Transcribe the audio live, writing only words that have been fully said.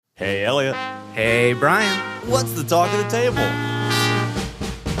Hey, Elliot. Hey, Brian. What's the talk of the table?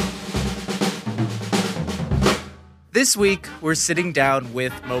 This week, we're sitting down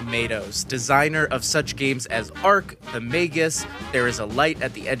with Momatoes, designer of such games as Ark, The Magus, There Is a Light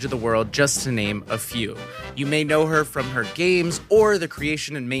at the Edge of the World, just to name a few. You may know her from her games or the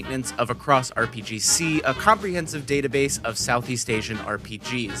creation and maintenance of Across RPGC, a comprehensive database of Southeast Asian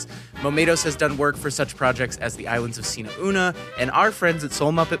RPGs. Momatoes has done work for such projects as the Islands of Sina Una and our friends at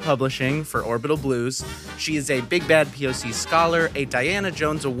Soul Muppet Publishing for Orbital Blues. She is a Big Bad POC scholar, a Diana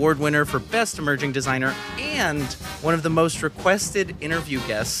Jones Award winner for Best Emerging Designer, and one of the most requested interview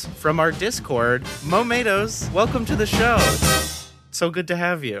guests from our Discord. Momatoes, welcome to the show. So good to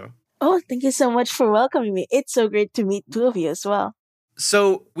have you. Oh, thank you so much for welcoming me. It's so great to meet two of you as well.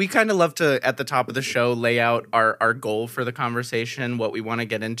 So we kind of love to, at the top of the show, lay out our goal for the conversation, what we want to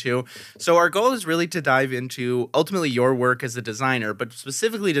get into. So our goal is really to dive into, ultimately, your work as a designer, but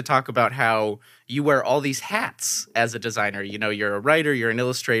specifically to talk about how you wear all these hats as a designer. You know, you're a writer, you're an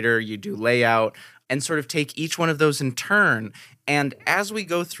illustrator, you do layout, and sort of take each one of those in turn. And as we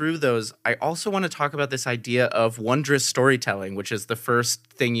go through those, I also want to talk about this idea of wondrous storytelling, which is the first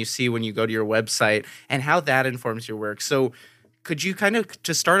thing you see when you go to your website, and how that informs your work. So could you kind of,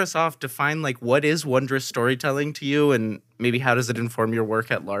 to start us off, define like what is wondrous storytelling to you, and maybe how does it inform your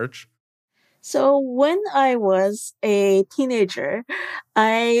work at large? So, when I was a teenager,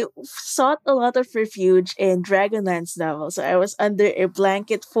 I sought a lot of refuge in Dragonlance novels. So I was under a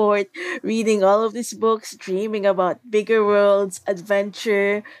blanket fort, reading all of these books, dreaming about bigger worlds,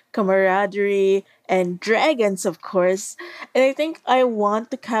 adventure, camaraderie, and dragons, of course. And I think I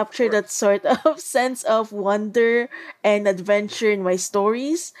want to capture that sort of sense of wonder and adventure in my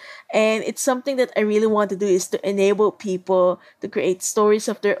stories. And it's something that I really want to do is to enable people to create stories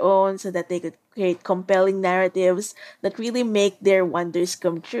of their own so that they could create compelling narratives that really make their wonders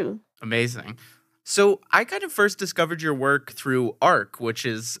come true. Amazing. So I kind of first discovered your work through Ark, which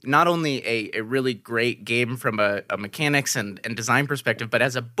is not only a really great game from a mechanics and design perspective, but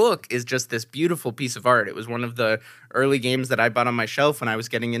as a book is just this beautiful piece of art. It was one of the early games that I bought on my shelf when I was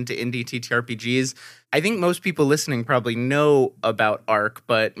getting into indie TTRPGs. I think most people listening probably know about Ark,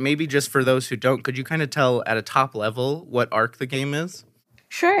 but maybe just for those who don't, could you kind of tell at a top level what Ark the game is?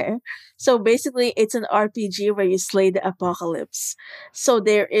 Sure. So basically, it's an RPG where you slay the apocalypse. So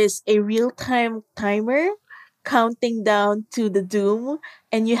there is a real time timer counting down to the doom,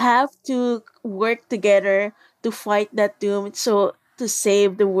 and you have to work together to fight that doom. So to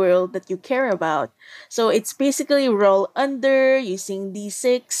save the world that you care about. So it's basically roll under using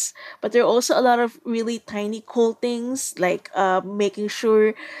D6, but there are also a lot of really tiny cool things like making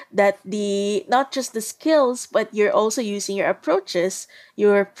sure that the not just the skills, but you're also using your approaches,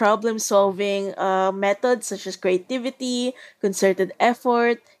 your problem solving methods such as creativity, concerted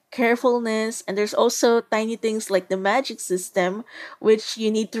effort, carefulness, and there's also tiny things like the magic system, which you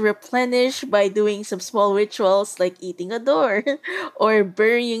need to replenish by doing some small rituals like eating a door or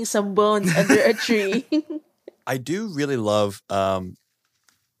burying some bones under a tree. I do really love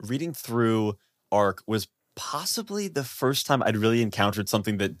reading through Arc was possibly the first time I'd really encountered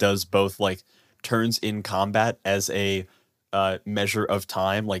something that does both like turns in combat as a measure of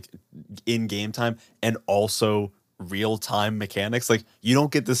time, like in game time, and also real time mechanics. Like you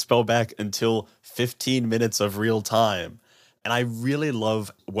don't get the spell back until 15 minutes of real time. And I really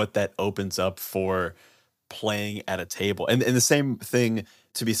love what that opens up for playing at a table. And the same thing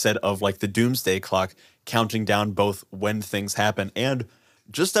to be said of like the doomsday clock counting down both when things happen and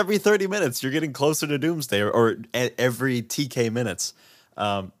just every 30 minutes you're getting closer to doomsday or every TK minutes.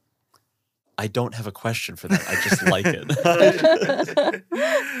 I don't have a question for that. I just like it.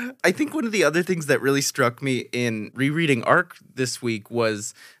 I think one of the other things that really struck me in rereading Arc this week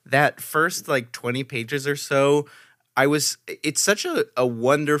was that first like 20 pages or so. It's such a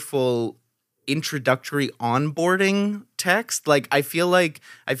wonderful introductory onboarding text. Like I feel like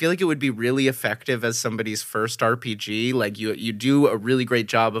it would be really effective as somebody's first RPG. Like you do a really great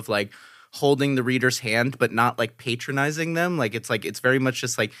job of like holding the reader's hand but not like patronizing them. Like it's very much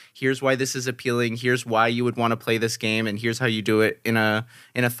just like, here's why this is appealing, here's why you would want to play this game, and here's how you do it in a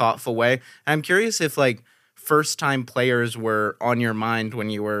thoughtful way. And I'm curious if like first time players were on your mind when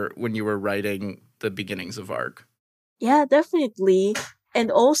you were writing the beginnings of Arc. Yeah, definitely. And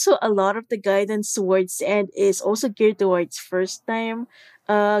also, a lot of the guidance towards the end is also geared towards first time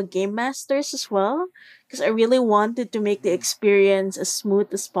game masters as well. Because I really wanted to make the experience as smooth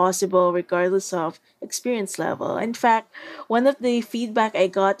as possible, regardless of experience level. In fact, one of the feedback I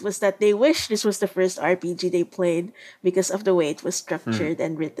got was that they wish this was the first RPG they played because of the way it was Hmm. structured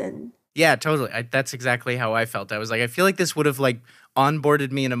and written. Yeah, totally. That's exactly how I felt. I was like, I feel like this would have like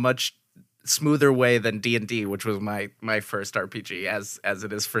onboarded me in a much smoother way than D&D, which was my first RPG, as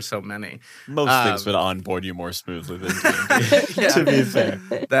it is for so many. Most things would Um, onboard you more smoothly than D&D, yeah, to be fair.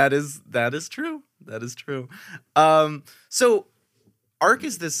 that is true. That is true. So Arc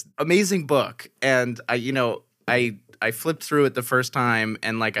is this amazing book, and I flipped through it the first time,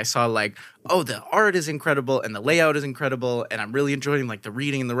 and like I saw like, oh, the art is incredible and the layout is incredible, and I'm really enjoying like the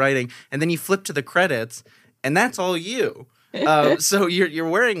reading and the writing. And then you flip to the credits, and that's all you. So you're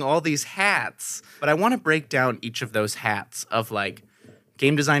wearing all these hats, but I want to break down each of those hats of like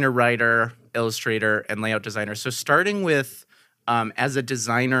game designer, writer, illustrator, and layout designer. So starting with as a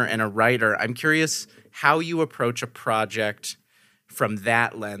designer and a writer, I'm curious how you approach a project from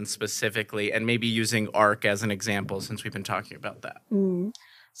that lens specifically, and maybe using Arc as an example since we've been talking about that. Mm.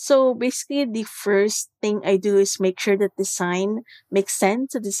 So basically, the first thing I do is make sure that design makes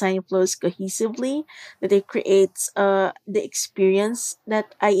sense, the design flows cohesively, that it creates the experience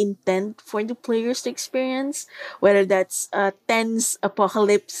that I intend for the players to experience, whether that's tense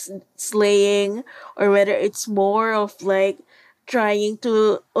apocalypse slaying, or whether it's more of like trying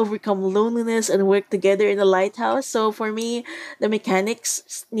to overcome loneliness and work together in a lighthouse. So for me, the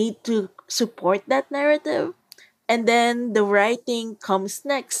mechanics need to support that narrative, and then the writing comes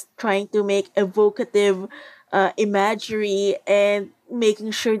next, trying to make evocative imagery and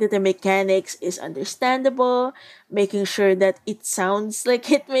making sure that the mechanics is understandable, making sure that it sounds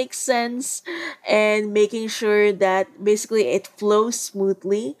like it makes sense, and making sure that basically it flows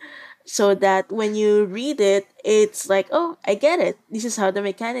smoothly, so that when you read it, it's like, oh, I get it. This is how the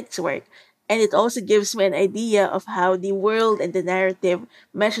mechanics work. And it also gives me an idea of how the world and the narrative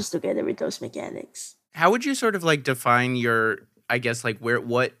meshes together with those mechanics. How would you sort of like define your, I guess, like where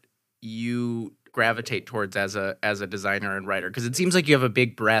what you gravitate towards as a designer and writer? Because it seems like you have a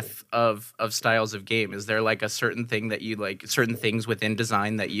big breadth of styles of game. Is there like a certain thing that you like, certain things within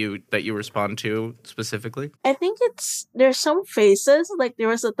design that you respond to specifically? I think it's there's some phases. Like there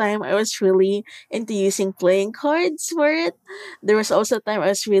was a time I was really into using playing cards for it. There was also a time I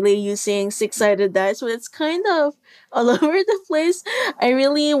was really using six-sided dice, but it's kind of all over the place. I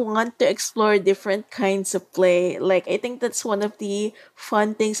really want to explore different kinds of play. Like I think that's one of the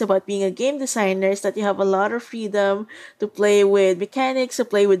fun things about being a game designer is that you have a lot of freedom to play with mechanics, to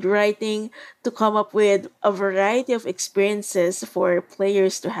play with writing, to come up with a variety of experiences for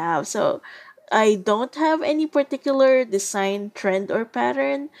players to have. So I don't have any particular design trend or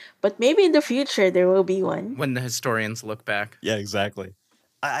pattern, but maybe in the future there will be one. When the historians look back. Yeah, exactly.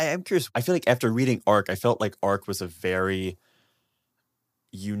 I am curious. I feel like after reading Arc, I felt like Arc was a very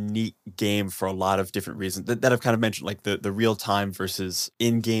unique game for a lot of different reasons that I've kind of mentioned, like the real time versus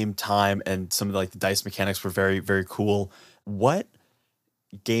in-game time, and some of like the dice mechanics were very, very cool. What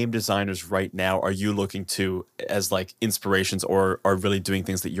game designers right now are you looking to as like inspirations, or are really doing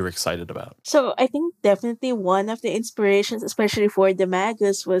things that you're excited about? So I think definitely one of the inspirations, especially for the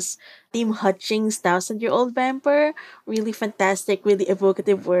Magus, was Tim Hutchings' Thousand-Year-Old Vampire. Really fantastic, really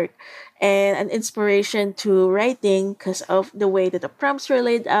evocative work, and an inspiration to writing because of the way that the prompts were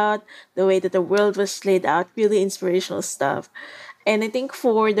laid out, the way that the world was laid out. Really inspirational stuff. And I think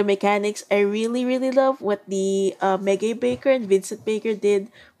for the mechanics, I really, really love what the Megay Baker and Vincent Baker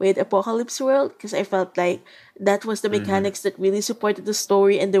did with Apocalypse World, because I felt like that was the Hmm. mechanics that really supported the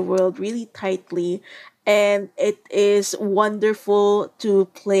story and the world really tightly. And it is wonderful to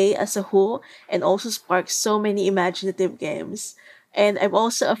play as a whole and also sparks so many imaginative games. And I'm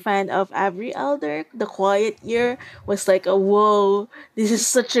also a fan of Avery Alder. The Quiet Year was like a whoa, this is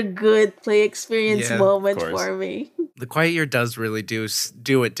such a good play experience Yeah. Of moment course. for me. The Quiet Year does really do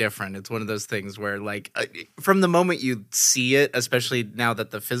it different. It's one of those things where, like, from the moment you see it, especially now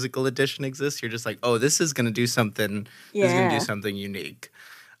that the physical edition exists, you're just like, oh, this is gonna do something. This is gonna do Yeah. something unique.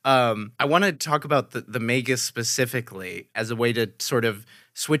 I want to talk about the Magus specifically as a way to sort of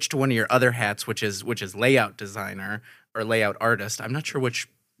switch to one of your other hats, which is layout designer or layout artist. I'm not sure which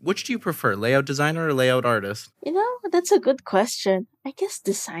do you prefer, layout designer or layout artist? You know, that's a good question. I guess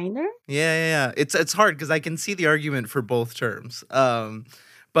designer? Yeah. It's hard because I can see the argument for both terms.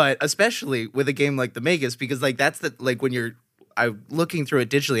 But especially with a game like the Magus, because like that's the like when you're I'm looking through it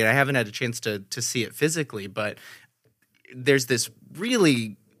digitally, and I haven't had a chance to see it physically, but there's this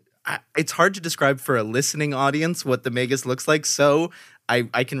really it's hard to describe for a listening audience what the Magus looks like. So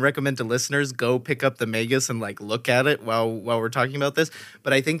I can recommend to listeners go pick up the Magus and like look at it while we're talking about this.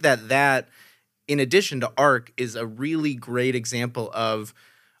 But I think that in addition to Arc is a really great example of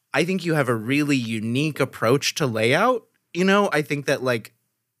I think you have a really unique approach to layout. I think that like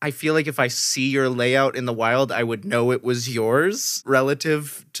I feel like if I see your layout in the wild, I would know it was yours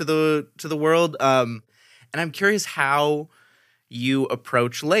relative to the world. And I'm curious how you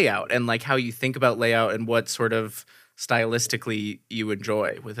approach layout and like how you think about layout and what sort of stylistically you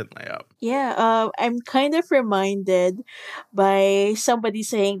enjoy within layout. Yeah, I'm kind of reminded by somebody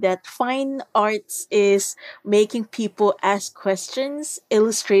saying that fine arts is making people ask questions.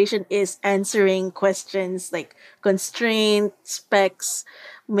 Illustration is answering questions like constraint, specs,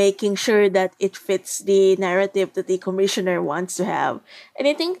 making sure that it fits the narrative that the commissioner wants to have. And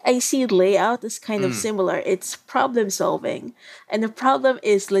I think I see layout as kind of Mm. similar. It's problem solving. And the problem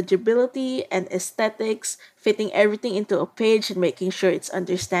is legibility and aesthetics, fitting everything into a page and making sure it's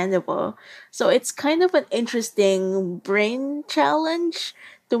understandable. So it's kind of an interesting brain challenge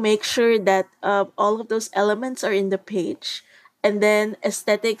to make sure that all of those elements are in the page. And then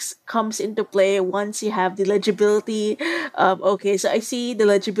aesthetics comes into play once you have the legibility. Okay, so I see the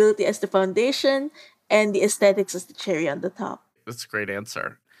legibility as the foundation and the aesthetics as the cherry on the top. That's a great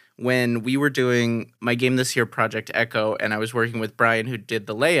answer. When we were doing my game this year, Project Echo, and I was working with Brian, who did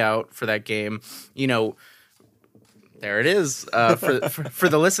the layout for that game, you know, there it is for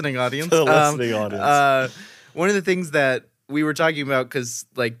the listening audience. The listening audience. One of the things that we were talking about, because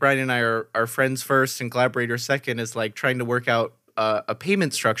like Brian and I are friends first and collaborators second, is like trying to work out a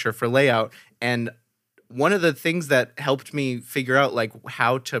payment structure for layout. And one of the things that helped me figure out like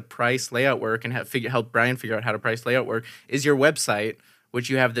how to price layout work and help Brian figure out how to price layout work is your website, which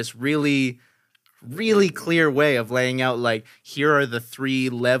you have this really clear way of laying out like here are the three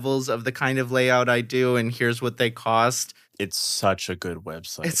levels of the kind of layout I do and here's what they cost. It's such a good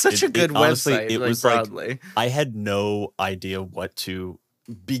website. It's such a good honestly, website. it Like, was broadly. like I had no idea what to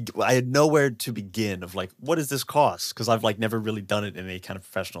I had nowhere to begin of like what does this cost, because I've like never really done it in any kind of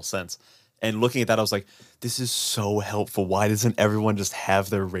professional sense. And looking at that, I was like, this is so helpful. Why doesn't everyone just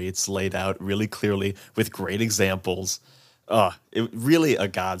have their rates laid out really clearly with great examples? It really a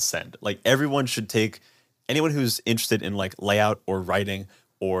godsend. Like everyone should take anyone who's interested in like layout or writing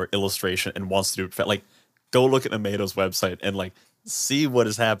or illustration and wants to do it, like go look at Momatoes' website and like see what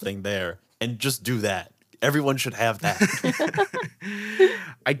is happening there and just do that. Everyone should have that.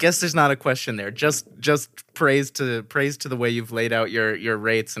 I guess there's not a question there. Just praise to the way you've laid out your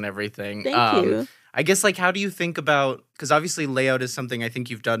rates and everything. Thank you. I guess like how do you think about, because obviously layout is something I think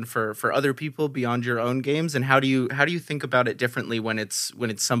you've done for other people beyond your own games, and how do you think about it differently when it's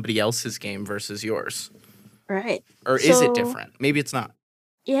somebody else's game versus yours? Right. Or is it So different? Maybe it's not.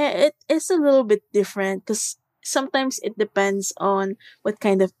 yeah, it is a little bit different because sometimes it depends on what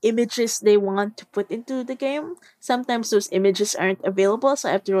kind of images they want to put into the game. Sometimes those images aren't available, so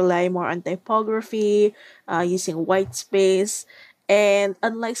I have to rely more on typography, using white space. And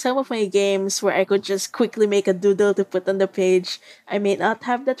unlike some of my games where I could just quickly make a doodle to put on the page, I may not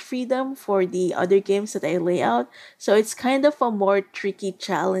have that freedom for the other games that I lay out. So it's kind of a more tricky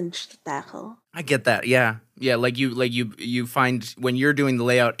challenge to tackle. I get that. Yeah. Yeah, you find when you're doing the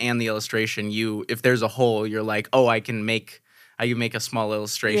layout and the illustration, you if there's a hole, you're like, "Oh, I can make a small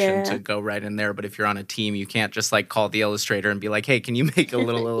illustration Yeah. to go right in there." But if you're on a team, you can't just like call the illustrator and be like, "Hey, can you make a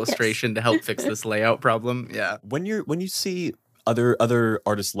little Yes. illustration to help fix this layout problem?" Yeah. When you see other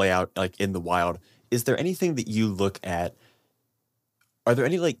artists layout like in the wild, is there anything that you look at? Are there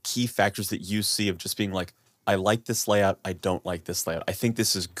any like key factors that you see of just being like, I like this layout, I don't like this layout. I think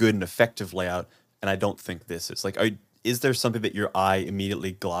this is good and effective layout, and I don't think this is. Like, is there something that your eye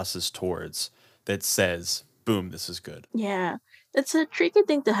immediately glosses towards that says, boom, this is good? Yeah, that's a tricky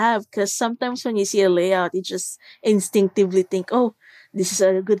thing to have because sometimes when you see a layout, you just instinctively think, oh, this is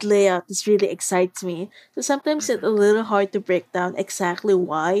a good layout. This really excites me. So sometimes it's a little hard to break down exactly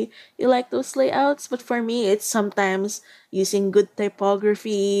why you like those layouts. But for me, it's sometimes using good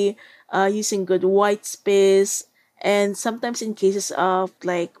typography, using good white space, and sometimes in cases of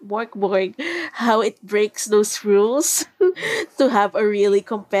like Borg, how it breaks those rules to have a really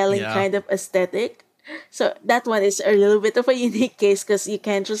compelling Yeah. kind of aesthetic. So that one is a little bit of a unique case because you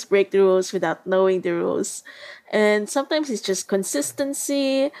can't just break the rules without knowing the rules. And sometimes it's just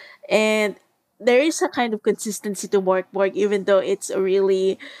consistency, and there is a kind of consistency to Borg, even though it's a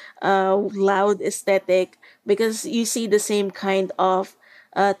really loud aesthetic, because you see the same kind of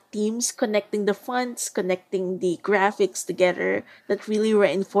themes connecting the fonts, connecting the graphics together that really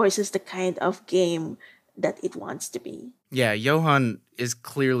reinforces the kind of game that it wants to be. Yeah, Johan is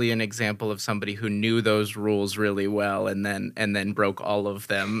clearly an example of somebody who knew those rules really well and then broke all of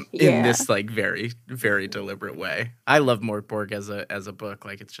them in Yeah. this like very very deliberate way. I love Morkborg as a book.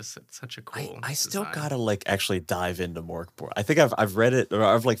 Like it's just such a cool I still design. gotta like actually dive into Morkborg. I think I've read it or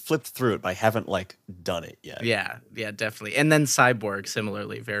I've like flipped through it, but I haven't like done it yet. Yeah, yeah, definitely. And then Cyborg,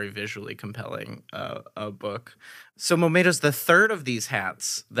 similarly, very visually compelling a book. So Momatoes, the third of these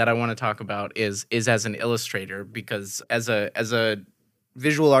hats that I want to talk about is as an illustrator because as a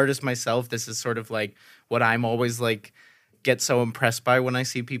visual artist myself, this is sort of like what I'm always like get so impressed by when I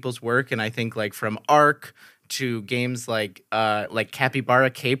see people's work. And I think like from Arc to games like Capybara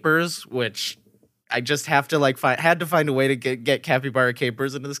Capers, which I just have to like had to find a way to get capybara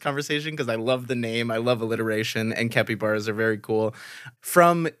capers into this conversation because I love the name, I love alliteration, and capybaras are very cool.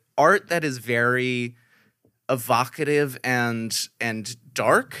 From art that is very evocative and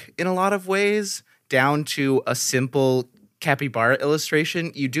dark in a lot of ways, down to a simple capybara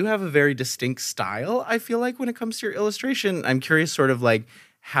illustration, you do have a very distinct style. I feel like when it comes to your illustration, I'm curious, sort of like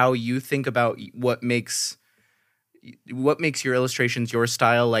how you think about what makes your illustrations your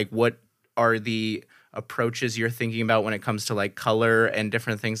style. Like what are the approaches you're thinking about when it comes to like color and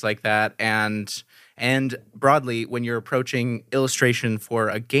different things like that, and broadly when you're approaching illustration for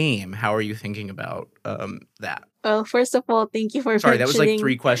a game, how are you thinking about that? Well, first of all, thank you for Sorry, that was like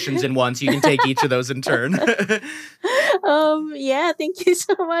three mentioning. questions in one, so you can take each of those in turn. Yeah, thank you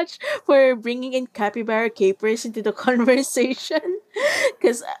so much for bringing in Capybara Capers into the conversation,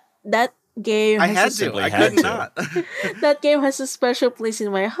 because that game I has a had to, Simply I had couldn't to. not. that game has a special place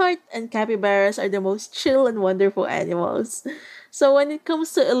in my heart, and capybaras are the most chill and wonderful animals. So when it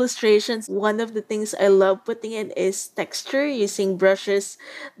comes to illustrations, one of the things I love putting in is texture using brushes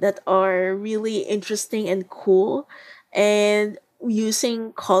that are really interesting and cool, and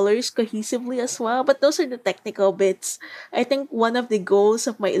using colors cohesively as well. But those are the technical bits. I think one of the goals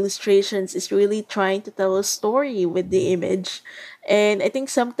of my illustrations is really trying to tell a story with the image. And I think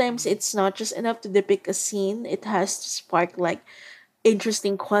sometimes it's not just enough to depict a scene, it has to spark like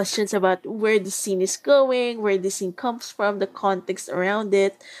interesting questions about where the scene is going, where the scene comes from, the context around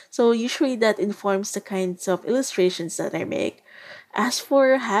it. So usually that informs the kinds of illustrations that I make. As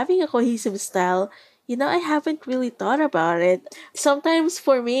for having a cohesive style, I haven't really thought about it. Sometimes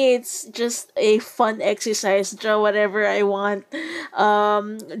for me, it's just a fun exercise. Draw whatever I want,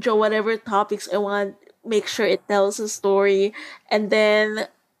 draw whatever topics I want, make sure it tells a story, and then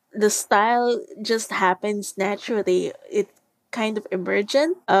the style just happens naturally. It kind of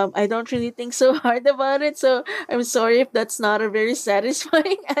emergent. I don't really think so hard about it, so I'm sorry if that's not a very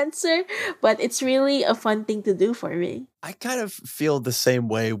satisfying answer, but it's really a fun thing to do for me. I kind of feel the same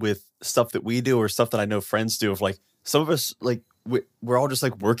way with stuff that we do or stuff that I know friends do. Of like some of us, like we're all just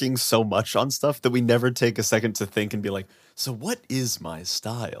like working so much on stuff that we never take a second to think and be like, so what is my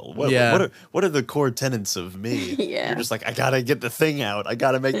style? Yeah. What are the core tenets of me? You're Yeah. just like, I gotta get the thing out. I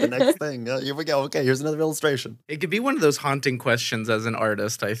gotta make the next thing. Here we go. Okay, here's another illustration. It could be one of those haunting questions as an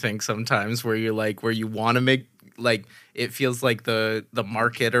artist, I think, sometimes where you're like where you want to make like it feels like the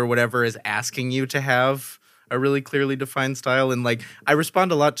market or whatever is asking you to have a really clearly defined style. And like I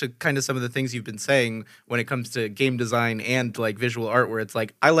respond a lot to kind of some of the things you've been saying when it comes to game design and like visual art, where it's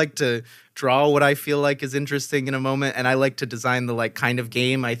like I like to draw what I feel like is interesting in a moment, and I like to design the like kind of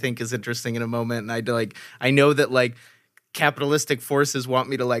game I think is interesting in a moment. And I know that like capitalistic forces want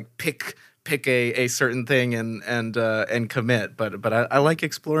me to like pick a certain thing and commit, but I like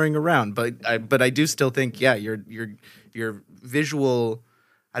exploring around, but I do still think, yeah, your visual,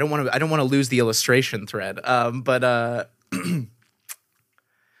 I don't want to lose the illustration thread, but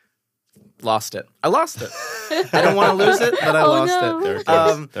lost it, I lost it. I don't want to lose it, but I Oh lost no. There it. it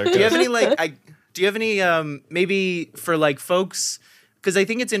goes. There it Do you have goes. any like I do you have any maybe for like folks, because I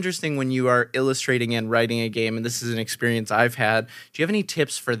think it's interesting when you are illustrating and writing a game, and this is an experience I've had. Do you have any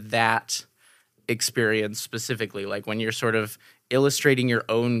tips for that experience specifically? Like when you're sort of illustrating your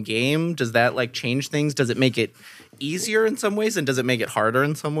own game, does that like change things? Does it make it easier in some ways, and does it make it harder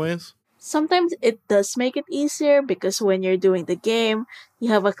in some ways? Sometimes it does make it easier because when you're doing the game, you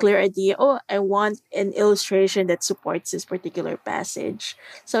have a clear idea. Oh, I want an illustration that supports this particular passage.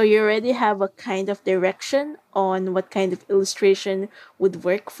 So you already have a kind of direction on what kind of illustration would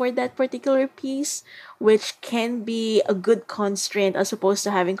work for that particular piece, which can be a good constraint as opposed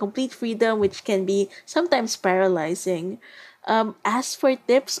to having complete freedom, which can be sometimes paralyzing. As for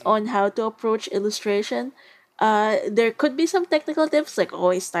tips on how to approach illustration, there could be some technical tips like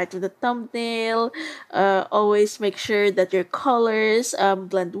always start with the thumbnail, always make sure that your colors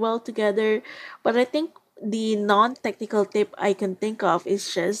blend well together. But I think the non-technical tip I can think of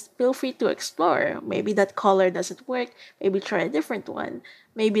is just feel free to explore. Maybe that color doesn't work. Maybe try a different one.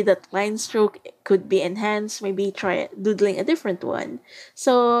 Maybe that line stroke could be enhanced. Maybe try doodling a different one.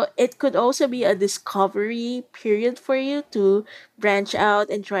 So it could also be a discovery period for you to branch out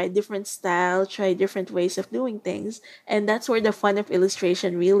and try different style, try different ways of doing things. And that's where the fun of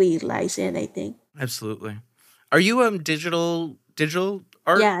illustration really lies in, I think. Absolutely. Are you digital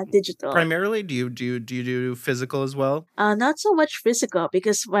art Yeah, digital. primarily? Do you do physical as well? Not so much physical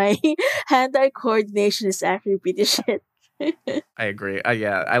because my hand-eye coordination is actually pretty shit. I agree.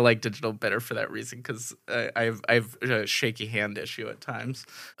 Yeah, I like digital better for that reason because I've a shaky hand issue at times.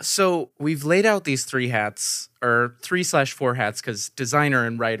 So we've laid out these three hats or 3/4 hats because designer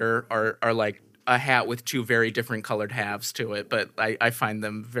and writer are like a hat with two very different colored halves to it, but I find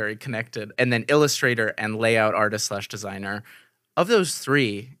them very connected. And then illustrator and layout artist slash designer. Of those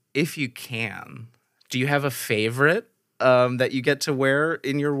three, if you can, do you have a favorite that you get to wear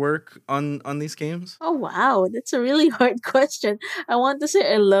in your work on these games? Oh wow, that's a really hard question. I want to say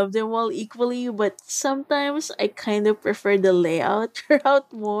I love them all equally, but sometimes I kind of prefer the layout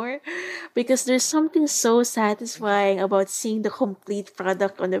route more because there's something so satisfying about seeing the complete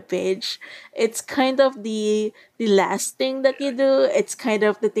product on the page. It's kind of the last thing that you do. It's kind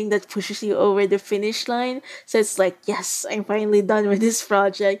of the thing that pushes you over the finish line. So it's like, yes, I'm finally done with this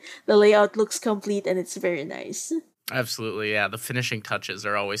project. The layout looks complete and it's very nice. Absolutely, yeah. The finishing touches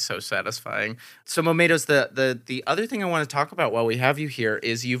are always so satisfying. So, Momatoes, the other thing I want to talk about while we have you here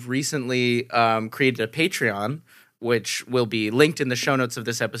is you've recently created a Patreon, which will be linked in the show notes of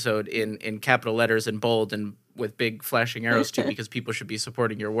this episode in capital letters and bold and with big flashing arrows too, because people should be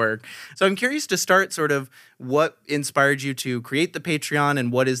supporting your work. So I'm curious to start sort of what inspired you to create the Patreon and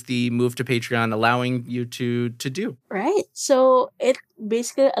what is the move to Patreon allowing you to do? Right. So it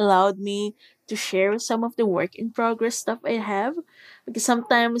basically allowed me to share some of the work in progress stuff I have because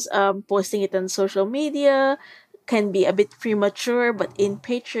sometimes posting it on social media can be a bit premature, but in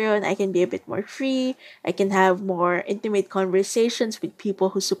Patreon I can be a bit more free. I can have more intimate conversations with people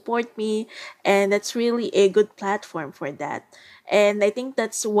who support me, and that's really a good platform for that. And I think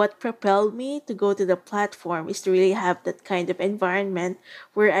that's what propelled me to go to the platform is to really have that kind of environment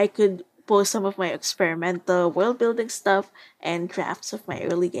where I could post some of my experimental world building stuff and drafts of my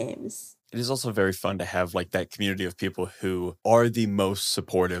early games. It is also very fun to have like that community of people who are the most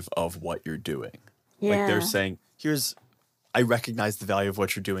supportive of what you're doing. Like they're Yeah. saying, I recognize the value of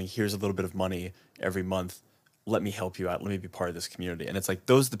what you're doing. Here's a little bit of money every month. Let me help you out. Let me be part of this community. And it's like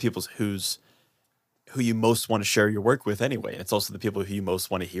those are the people who you most want to share your work with anyway. And it's also the people who you most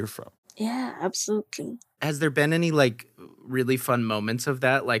want to hear from. Yeah, absolutely. Has there been any like really fun moments of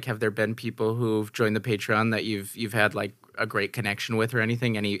that? Like, have there been people who've joined the Patreon that you've had like a great connection with or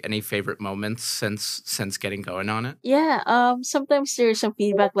anything? Any favorite moments since getting going on it? Yeah, sometimes there's some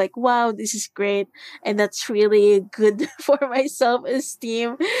feedback like, wow, this is great. And that's really good for my self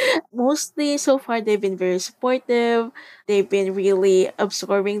esteem. Mostly so far, they've been very supportive. They've been really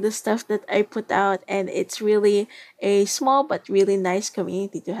absorbing the stuff that I put out. And it's really a small but really nice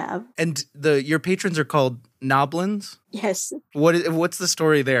community to have. And your patrons are called Noblins. Yes. What's the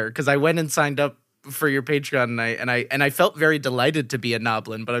story there? Because I went and signed up for your Patreon and I felt very delighted to be a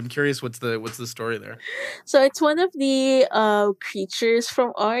Noblin, but I'm curious what's the story there? So it's one of the creatures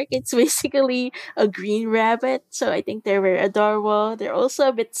from Ark. It's basically a green rabbit. So I think they're very adorable. They're also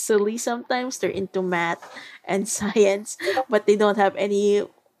a bit silly sometimes. They're into math and science, but they don't have any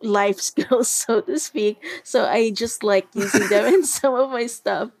life skills, so to speak. So I just like using them in some of my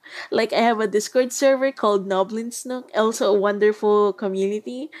stuff. Like I have a Discord server called Noblin Snook, also a wonderful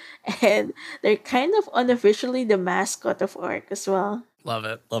community, and they're kind of unofficially the mascot of Ark as well. Love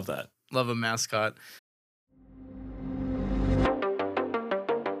it. Love that. Love a mascot.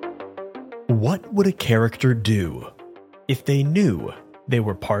 What would a character do if they knew they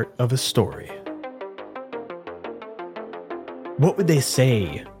were part of a story? What would they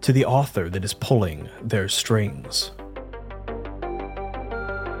say to the author that is pulling their strings?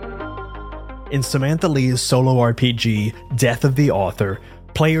 In Samantha Lee's solo RPG, Death of the Author,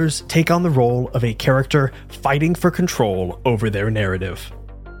 players take on the role of a character fighting for control over their narrative.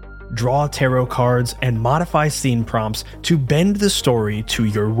 Draw tarot cards and modify scene prompts to bend the story to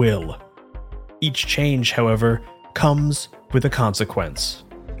your will. Each change, however, comes with a consequence,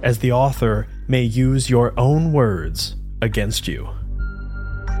 as the author may use your own words against you.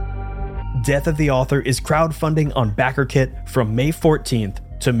 Death of the Author is crowdfunding on BackerKit from May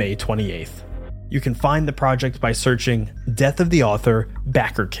 14th to May 28th. You can find the project by searching Death of the Author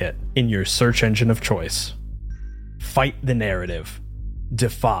BackerKit in your search engine of choice. Fight the narrative.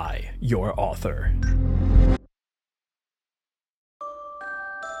 Defy your author.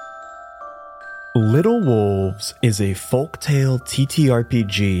 Little Wolves is a folktale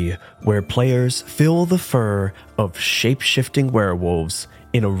TTRPG where players fill the fur of shape-shifting werewolves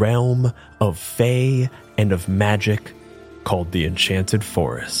in a realm of fae and of magic called the Enchanted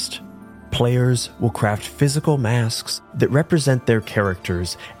Forest. Players will craft physical masks that represent their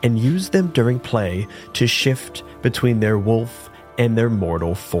characters and use them during play to shift between their wolf and their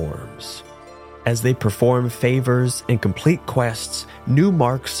mortal forms. As they perform favors and complete quests, new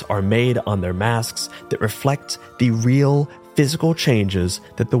marks are made on their masks that reflect the real physical changes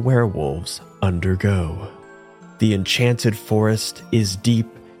that the werewolves undergo. The Enchanted Forest is deep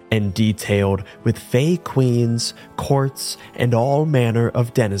and detailed with fae queens, courts, and all manner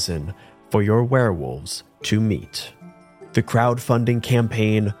of denizen for your werewolves to meet. The crowdfunding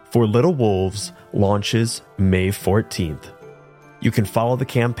campaign for Little Wolves launches May 14th. You can follow the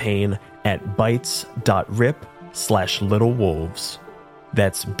campaign at bytes.rip/littlewolves.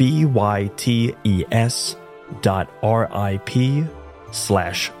 That's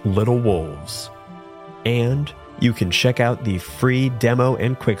bytes.rip/littlewolves. And you can check out the free demo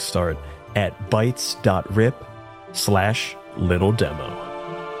and quick start at bytes.rip/littledemo.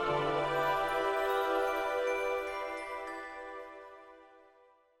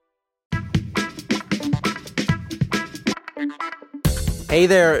 Hey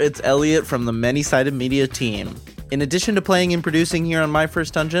there, it's Elliot from the Many-Sided Media team. In addition to playing and producing here on My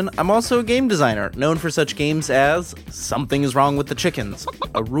First Dungeon, I'm also a game designer, known for such games as Something is Wrong with the Chickens,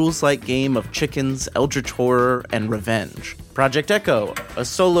 a rules-like game of chickens, eldritch horror, and revenge. Project Echo, a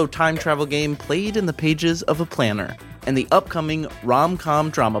solo time travel game played in the pages of a planner. And the upcoming Rom-Com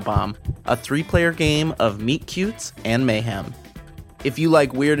Drama Bomb, a 3-player game of meet cutes and mayhem. If you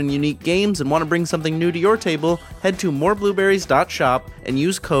like weird and unique games and want to bring something new to your table, head to moreblueberries.shop and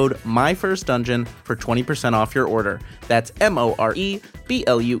use code MyFirstDungeon for 20% off your order. That's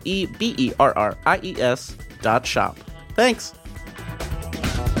MoreBlueberries.shop. Thanks!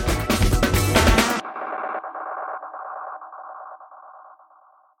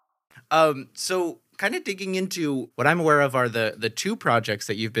 So kind of digging into what I'm aware of are the two projects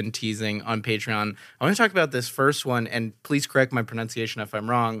that you've been teasing on Patreon. I want to talk about this first one, and please correct my pronunciation if I'm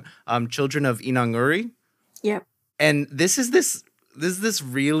wrong. Children of Inanguri. Yep. And this is this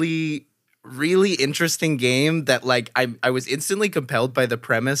really, really interesting game that like I was instantly compelled by the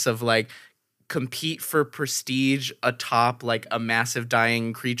premise of like compete for prestige atop like a massive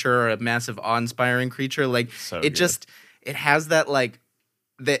dying creature or a massive awe-inspiring creature. Like it has that like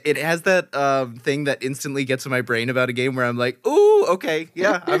it has that thing that instantly gets in my brain about a game where I'm like, ooh, okay,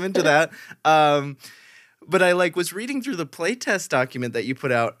 yeah, I'm into that. But I like was reading through the playtest document that you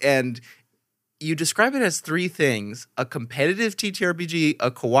put out, and you describe it as 3 things: a competitive TTRPG, a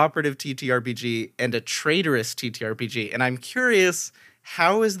cooperative TTRPG, and a traitorous TTRPG. And I'm curious,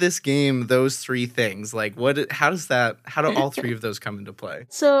 how is this game those 3 things? Like how do all 3 of those come into play?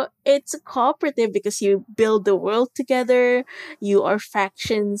 So it's a cooperative because you build the world together. You are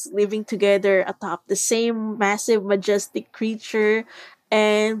factions living together atop the same massive, majestic creature.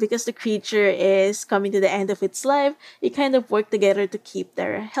 And because the creature is coming to the end of its life, you kind of work together to keep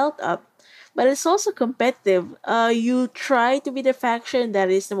their health up. But it's also competitive. You try to be the faction that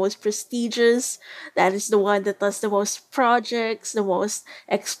is the most prestigious, that is the one that does the most projects, the most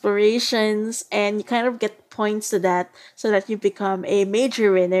explorations, and you kind of get points to that so that you become a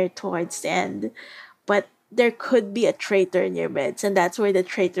major winner towards the end. But there could be a traitor in your midst, and that's where the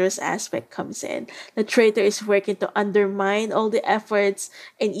traitorous aspect comes in. The traitor is working to undermine all the efforts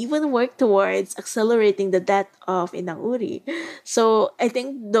and even work towards accelerating the death of Inanguri. So I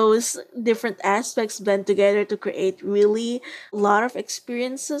think those different aspects blend together to create really a lot of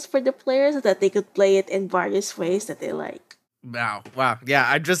experiences for the players so that they could play it in various ways that they like. Wow. Yeah,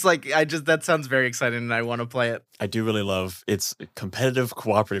 I just that sounds very exciting and I want to play it. I do really love it's competitive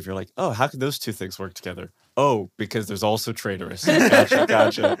cooperative. You're like, oh, how could those 2 things work together? Oh, because there's also traitorous.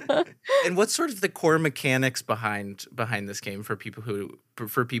 Gotcha. And what's sort of the core mechanics behind this game for people who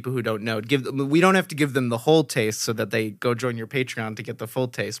don't know? We don't have to give them the whole taste so that they go join your Patreon to get the full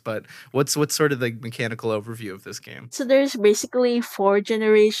taste. But what's sort of the mechanical overview of this game? So there's basically 4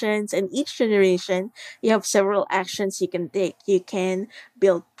 generations, and each generation you have several actions you can take. You can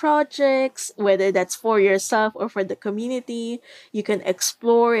build projects, whether that's for yourself or for the community. You can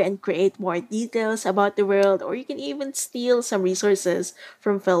explore and create more details about the world, or you can even steal some resources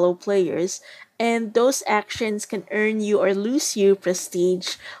from fellow players. And those actions can earn you or lose you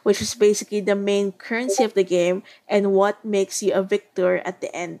prestige, which is basically the main currency of the game and what makes you a victor at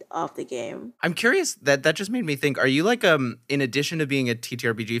the end of the game. I'm curious, that just made me think, are you like in addition to being a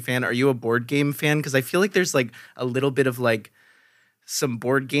TTRPG fan, are you a board game fan? Because I feel like there's like a little bit of like some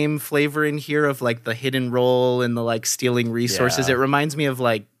board game flavor in here of like the hidden role and the like stealing resources. Yeah. It reminds me of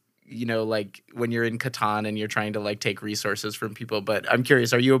like, you know, like when you're in Catan and you're trying to like take resources from people. But I'm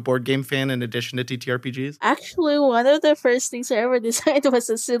curious, are you a board game fan in addition to TTRPGs? Actually, one of the first things I ever designed was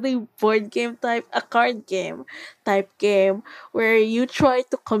a silly board game type, a card game type game where you try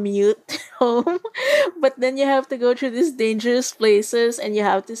to commute home, but then you have to go through these dangerous places and you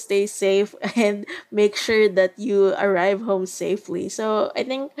have to stay safe and make sure that you arrive home safely. So I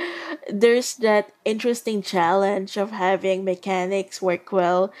think there's that interesting challenge of having mechanics work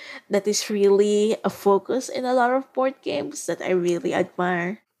well that is really a focus in a lot of board games that I really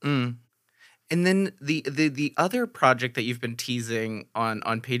admire. Mm. And then the other project that you've been teasing on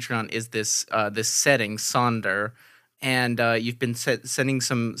Patreon is this setting Sonder, and you've been sending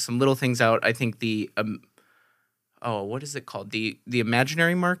some little things out. I think what is it called? The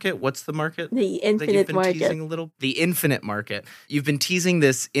imaginary market? What's the market The that you've infinite been market. teasing a little? The infinite market. You've been teasing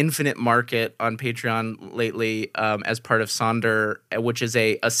this infinite market on Patreon lately as part of Sonder, which is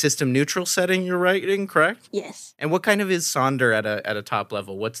a system neutral setting you're writing, correct? Yes. And what kind of is Sonder at a top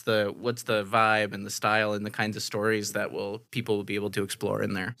level? What's the vibe and the style and the kinds of stories that people will be able to explore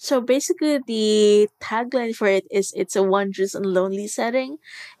in there? So basically, the tagline for it is it's a wondrous and lonely setting.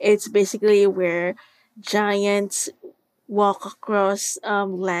 It's basically where giants walk across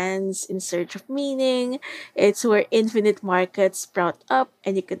lands in search of meaning. It's where infinite markets sprout up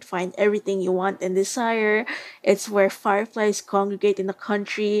and you can find everything you want and desire. It's where fireflies congregate in a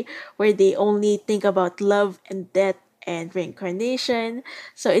country where they only think about love and death and reincarnation.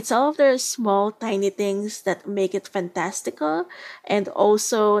 So it's all of those small, tiny things that make it fantastical and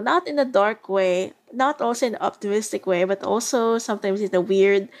also not in a dark way, not also in an optimistic way, but also sometimes in a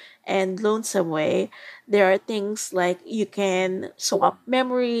weird and lonesome way. There are things like you can swap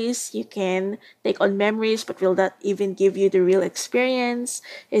memories, you can take on memories, but will that even give you the real experience?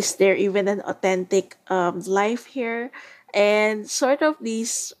 Is there even an authentic life here? And sort of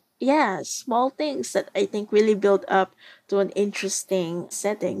these, yeah, small things that I think really build up to an interesting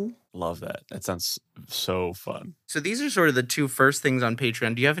setting. Love that. That sounds so fun. So these are sort of the two first things on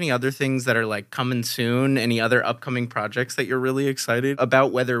Patreon. Do you have any other things that are like coming soon? Any other upcoming projects that you're really excited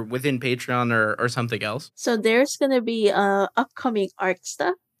about, whether within Patreon or something else? So there's gonna be upcoming arc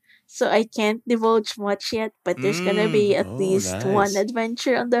stuff. So I can't divulge much yet, but there's gonna be at Oh, least one nice.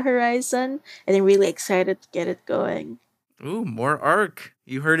 adventure on the horizon, and I'm really excited to get it going. Ooh, more arc.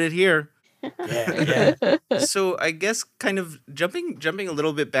 You heard it here. Yeah, yeah. So I guess kind of jumping a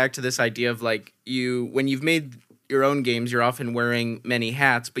little bit back to this idea of like when you've made your own games, you're often wearing many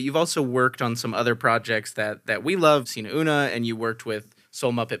hats, but you've also worked on some other projects that we love, Sina Una, and you worked with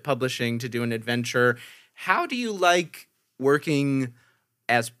Soul Muppet Publishing to do an adventure. How do you like working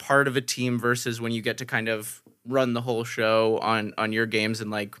as part of a team versus when you get to kind of run the whole show on your games,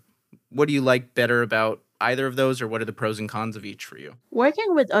 and like what do you like better about either of those, or what are the pros and cons of each for you?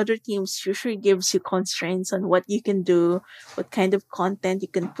 Working with other teams usually gives you constraints on what you can do, what kind of content you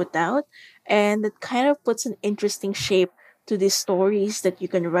can put out, and it kind of puts an interesting shape to the stories that you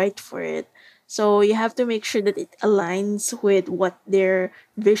can write for it. So you have to make sure that it aligns with what their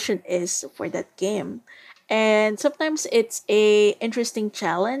vision is for that game. And sometimes it's a interesting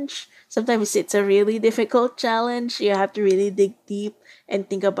challenge. Sometimes it's a really difficult challenge. You have to really dig deep and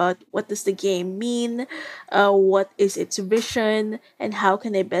think about what does the game mean, what is its vision, and how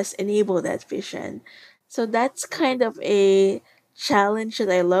can I best enable that vision. So that's kind of a challenge that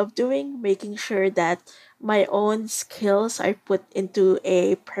I love doing, making sure that my own skills are put into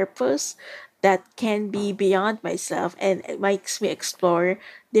a purpose that can be beyond myself and it makes me explore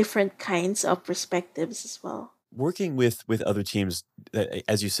different kinds of perspectives as well. Working with other teams, that,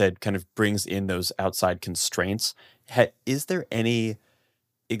 as you said, kind of brings in those outside constraints. Is there any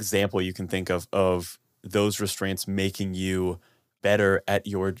example you can think of those restraints making you better at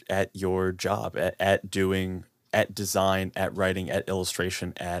your job at design, at writing, at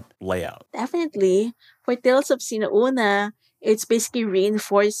illustration, at layout? Definitely. For Tales of Sinauna, it's basically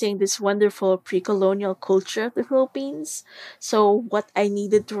reinforcing this wonderful pre colonial culture of the Philippines. So, what I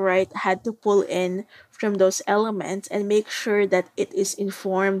needed to write had to pull in from those elements and make sure that it is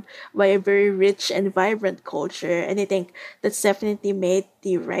informed by a very rich and vibrant culture. And I think that's definitely made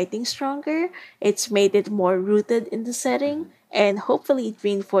the writing stronger. It's made it more rooted in the setting. And hopefully, it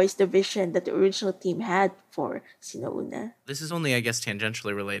reinforced the vision that the original team had for Sinauna. This is only, I guess,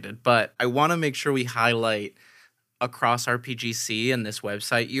 tangentially related, but I want to make sure we highlight across RPGC and this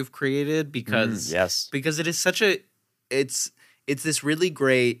website you've created Yes. because it is such a it's this really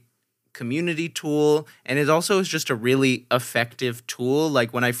great community tool, and it also is just a really effective tool.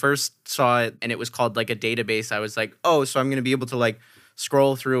 Like when I first saw it and it was called like a database, I was like, oh, so I'm going to be able to like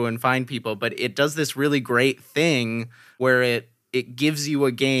scroll through and find people, but it does this really great thing where it gives you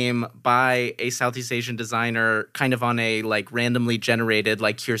a game by a Southeast Asian designer kind of on a like randomly generated,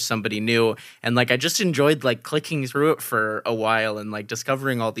 like here's somebody new. And like I just enjoyed like clicking through it for a while and like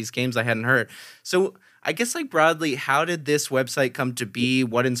discovering all these games I hadn't heard. So I guess like broadly, how did this website come to be?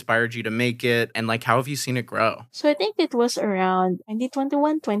 What inspired you to make it? And like how have you seen it grow? So I think it was around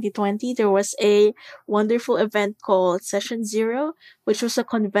 2021, 2020. There was a wonderful event called Session Zero, which was a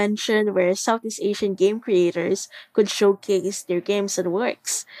convention where Southeast Asian game creators could showcase their games and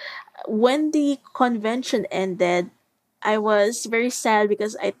works. When the convention ended, I was very sad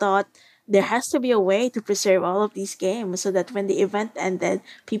because I thought there has to be a way to preserve all of these games so that when the event ended,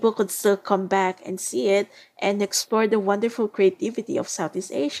 people could still come back and see it and explore the wonderful creativity of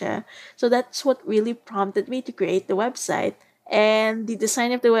Southeast Asia. So that's what really prompted me to create the website. And the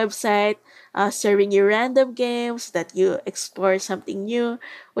design of the website, serving you random games that you explore something new,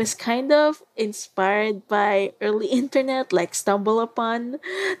 was kind of inspired by early internet, like Stumble Upon,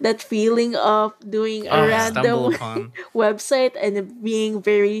 that feeling of doing a Oh, Stumble random Upon. website and being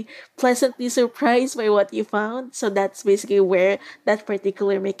very pleasantly surprised by what you found. So that's basically where that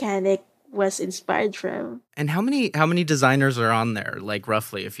particular mechanic was inspired from. And how many designers are on there, like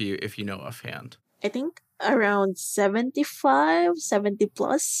roughly, if you know offhand? I think around 75, 70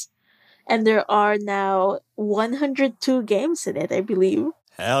 plus. And there are now 102 games in it, I believe.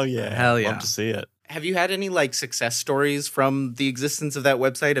 Hell yeah. Hell Love yeah. to see it. Have you had any like success stories from the existence of that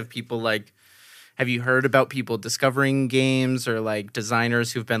website of people like have you heard about people discovering games or like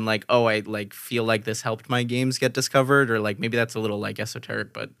designers who've been like, "Oh, I like feel like this helped my games get discovered," or like maybe that's a little like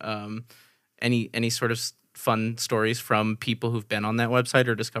esoteric, but any sort of fun stories from people who've been on that website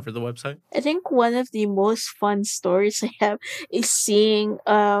or discovered the website? I think one of the most fun stories I have is seeing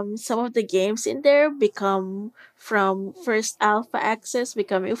some of the games in there become from first alpha access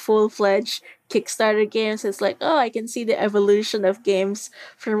becoming full fledged Kickstarter games. It's like, oh, I can see the evolution of games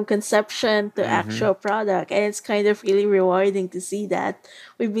from conception to Mm-hmm. actual product, and it's kind of really rewarding to see that.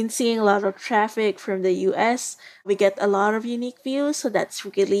 We've been seeing a lot of traffic from the US. We get a lot of unique views, so that's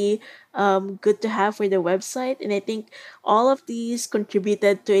really good to have for the website. And I think all of these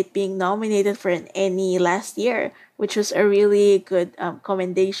contributed to it being nominated for an Emmy last year, which was a really good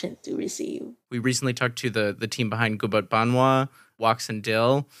commendation to receive. We recently talked to the team behind Gubot Banwa, Walks and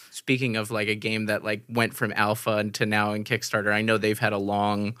Dill. Speaking of like a game that like went from alpha to now in Kickstarter, I know they've had a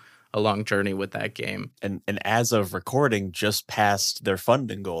long journey with that game. And as of recording, just passed their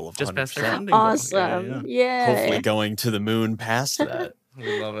funding goal of Just past their 100%. funding goal. Awesome. Hopefully Yeah. going to the moon past that.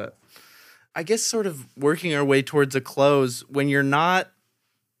 We love it. I guess sort of working our way towards a close, when you're not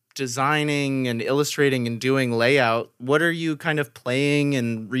designing and illustrating and doing layout, what are you kind of playing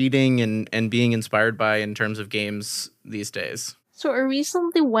and reading and being inspired by in terms of games these days? So I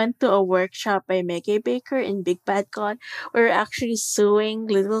recently went to a workshop by Megay Baker in Big Bad Con. We were actually sewing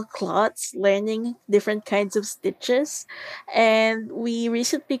little cloths, learning different kinds of stitches. And we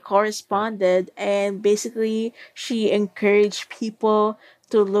recently corresponded, and basically she encouraged people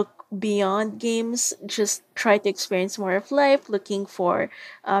to look beyond games, just try to experience more of life, looking for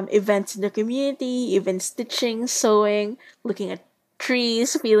events in the community, even stitching, sewing, looking at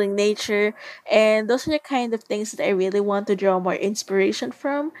trees, feeling nature, and those are the kind of things that I really want to draw more inspiration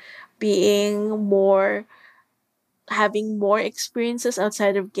from, being more having more experiences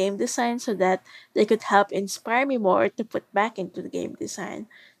outside of game design so that they could help inspire me more to put back into the game design.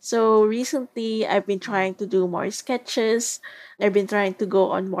 So recently I've been trying to do more sketches. I've been trying to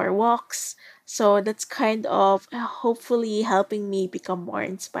go on more walks. So that's kind of hopefully helping me become more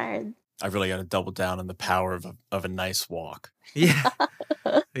inspired. I really got to double down on the power of a nice walk. Yeah.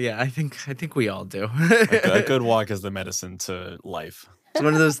 Yeah, I think we all do. A good walk is the medicine to life. It's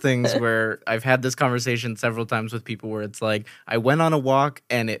one of those things where I've had this conversation several times with people where it's like, I went on a walk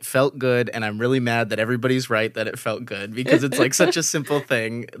and it felt good, and I'm really mad that everybody's right that it felt good because it's like such a simple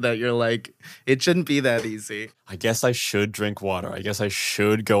thing that you're like, it shouldn't be that easy. I guess I should drink water. I guess I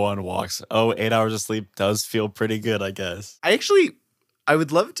should go on walks. Oh, 8 hours of sleep does feel pretty good, I guess. I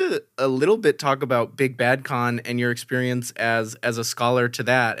would love to a little bit talk about Big Bad Con and your experience as a scholar to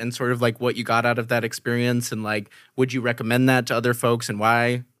that and sort of like what you got out of that experience and like would you recommend that to other folks and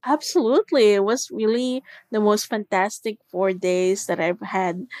why? Absolutely. It was really the most fantastic 4 days that I've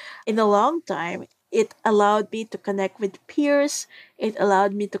had in a long time. It allowed me to connect with peers, it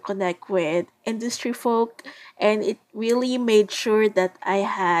allowed me to connect with industry folk, and it really made sure that I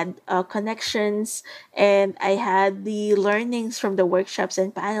had connections and I had the learnings from the workshops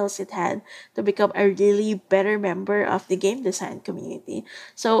and panels it had to become a really better member of the game design community.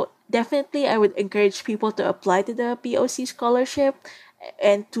 So, definitely, I would encourage people to apply to the POC scholarship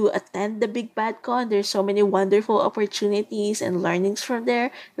and to attend the Big Bad Con. There's so many wonderful opportunities and learnings from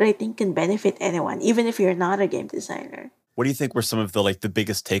there that I think can benefit anyone, even if you're not a game designer. What do you think were some of the like the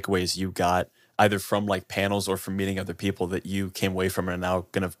biggest takeaways you got either from like panels or from meeting other people that you came away from and are now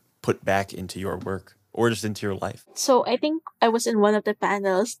going to put back into your work or just into your life? So I think I was in one of the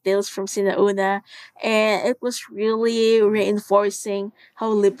panels, Tales from Sinauna, and it was really reinforcing how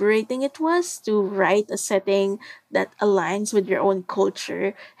liberating it was to write a setting that aligns with your own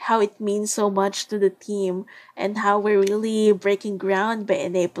culture, how it means so much to the team, and how we're really breaking ground by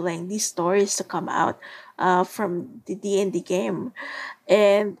enabling these stories to come out from the D&D game.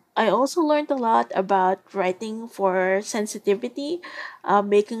 And I also learned a lot about writing for sensitivity,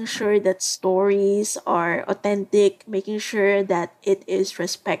 making sure that stories are authentic, making sure that it is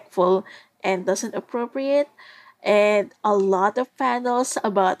respectful and doesn't appropriate, and a lot of panels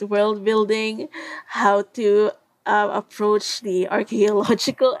about world building, how to approach the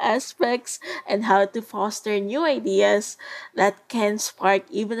archaeological aspects, and how to foster new ideas that can spark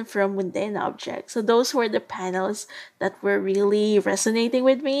even from mundane objects. So those were the panels that were really resonating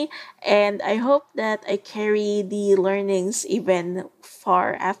with me, and I hope that I carry the learnings even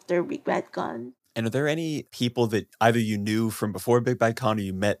far after Big Bad Con. And are there any people that either you knew from before Big Bad Con or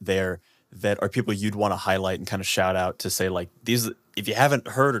you met there that are people you'd want to highlight and kind of shout out to say like these if you haven't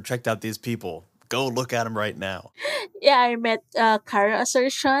heard or checked out these people, go look at them right now. Yeah, I met Kara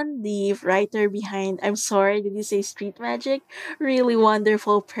Assertion, the writer behind I'm Sorry, Did You Say Street Magic? Really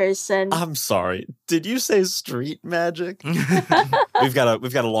wonderful person. I'm sorry. Did you say street magic? We've got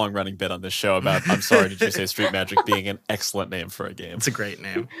a long running bit on this show about I'm sorry, did you say street magic being an excellent name for a game. It's a great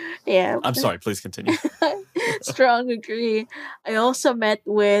name. Yeah, I'm sorry, please continue. strong agree. I also met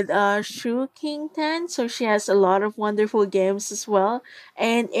with Shu King Tan, so she has a lot of wonderful games as well.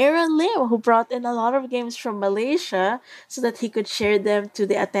 And Aaron Lim, who brought in a lot of games from Malaysia so that he could share them to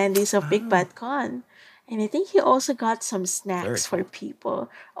the attendees of Big Oh, Bad Con. And I think he also got some Very snacks cool. for people.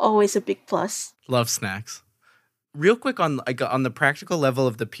 Always a big plus. love snacks. Real quick on like on the practical level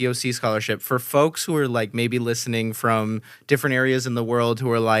of the POC scholarship for folks who are like maybe listening from different areas in the world who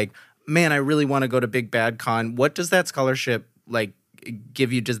are like, man, I really want to go to Big Bad Con. What does that scholarship like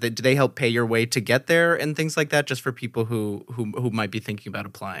give you? Do they help pay your way to get there and things like that? Just for people who might be thinking about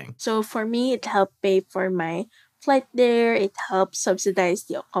applying. So for me, it helped pay for my flight there. It helped subsidize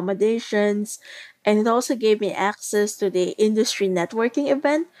the accommodations. And it also gave me access to the industry networking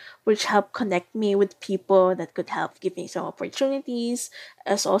event, which helped connect me with people that could help give me some opportunities,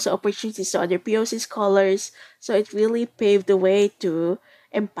 as also opportunities to other POC scholars. So it really paved the way to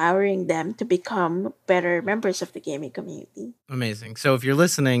empowering them to become better members of the gaming community. Amazing. So if you're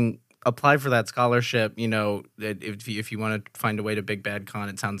listening, apply for that scholarship. You know, if you want to find a way to Big Bad Con,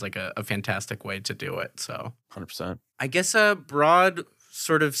 it sounds like a fantastic way to do it. So 100%. I guess a broad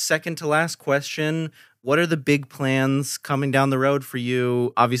sort of second to last question. What are the big plans coming down the road for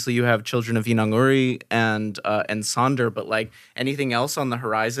you? Obviously, you have Children of Inanguri and Sonder, but like anything else on the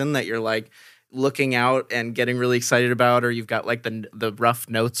horizon that you're like looking out and getting really excited about, or you've got like the rough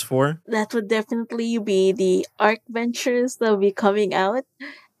notes for? That would definitely be the Arc Ventures that will be coming out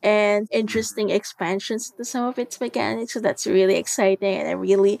and interesting expansions to some of its mechanics. So that's really exciting, and I'm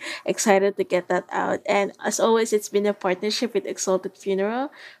really excited to get that out. And as always, it's been a partnership with Exalted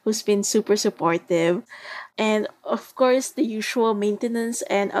Funeral, who's been super supportive. And of course, the usual maintenance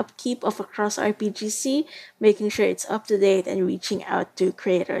and upkeep of Across RPGC, making sure it's up to date and reaching out to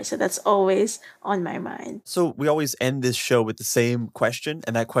creators. So that's always on my mind. So we always end this show with the same question,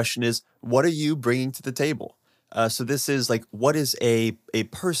 and that question is, what are you bringing to the table? So this is like, what is a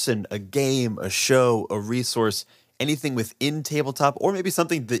person, a game, a show, a resource, anything within tabletop, or maybe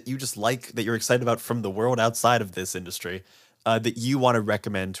something that you just like that you're excited about from the world outside of this industry that you want to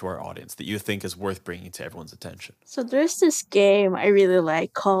recommend to our audience that you think is worth bringing to everyone's attention? So there's this game I really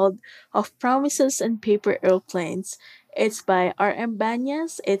like called Of Promises and Paper Airplanes. It's by R.M.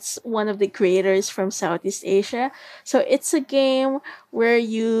 Banyas. It's one of the creators from Southeast Asia. So it's a game where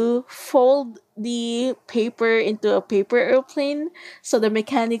you fold the paper into a paper airplane. So the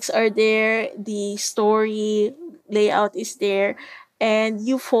mechanics are there, the story layout is there, and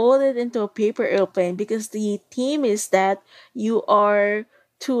you fold it into a paper airplane because the theme is that you are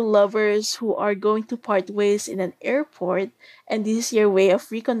two lovers who are going to part ways in an airport, and this is your way of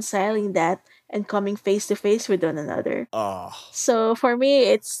reconciling that and coming face to face with one another. Oh, So for me,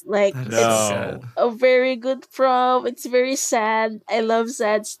 it's like That is it's so no. good. a very good prompt. It's very sad. I love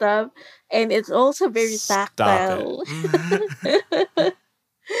sad stuff, and it's also very Stop it. tactile.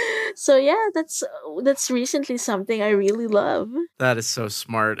 So yeah, that's recently something I really love. That is so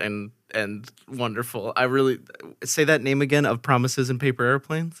smart, and and wonderful. I really say that name again, Of Promises and Paper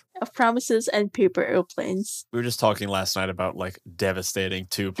Airplanes. Of Promises and Paper Airplanes. We were just talking last night about like devastating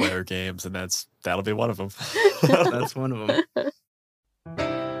 2-player games, and that'll be one of them. That's one of them.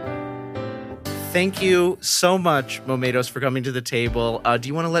 Thank you so much, Momatoes, for coming to the table. Do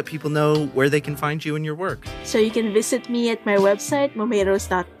you want to let people know where they can find you and your work? So you can visit me at my website,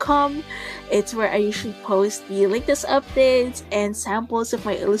 momatoes.com. It's where I usually post the latest updates and samples of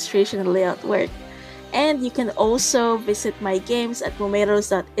my illustration and layout work. And you can also visit my games at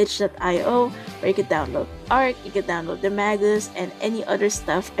momatoes.itch.io, where you can download art, you can download the magus, and any other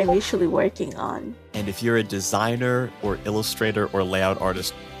stuff I'm usually working on. And if you're a designer or illustrator or layout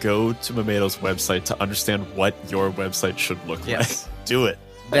artist, go to Momatoes' website to understand what your website should look Yes. like. Do it.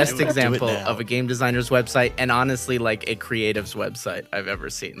 Best Do it example now. of a game designer's website, and honestly, like a creative's website I've ever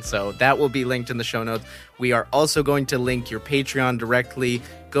seen. So that will be linked in the show notes. We are also going to link your Patreon directly.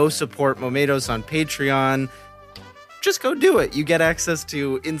 Go support Momatoes on Patreon. Just go do it. You get access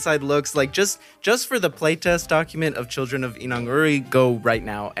to inside looks, like just for the playtest document of Children of Inanguri. Go right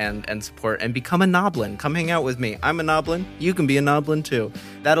now and support and become a Noblin. Come hang out with me. I'm a Noblin. You can be a Noblin too.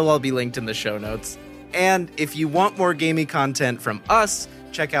 That'll all be linked in the show notes. And if you want more gaming content from us,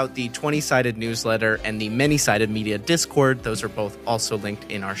 check out the 20-sided newsletter and the many-sided media Discord. Those are both also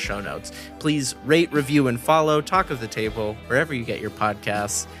linked in our show notes. Please rate, review, and follow Talk of the Table wherever you get your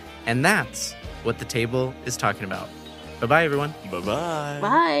podcasts. And that's what the table is talking about. Bye-bye, everyone. Bye-bye.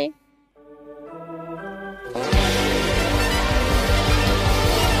 Bye!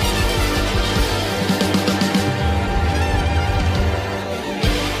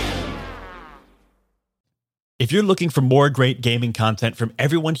 If you're looking for more great gaming content from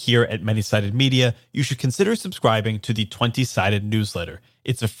everyone here at Many Sided Media, you should consider subscribing to the 20-sided newsletter.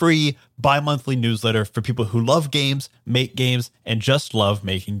 It's a free, bi-monthly newsletter for people who love games, make games, and just love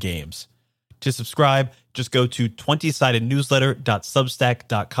making games. To subscribe, just go to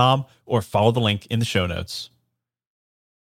 20sidednewsletter.substack.com or follow the link in the show notes.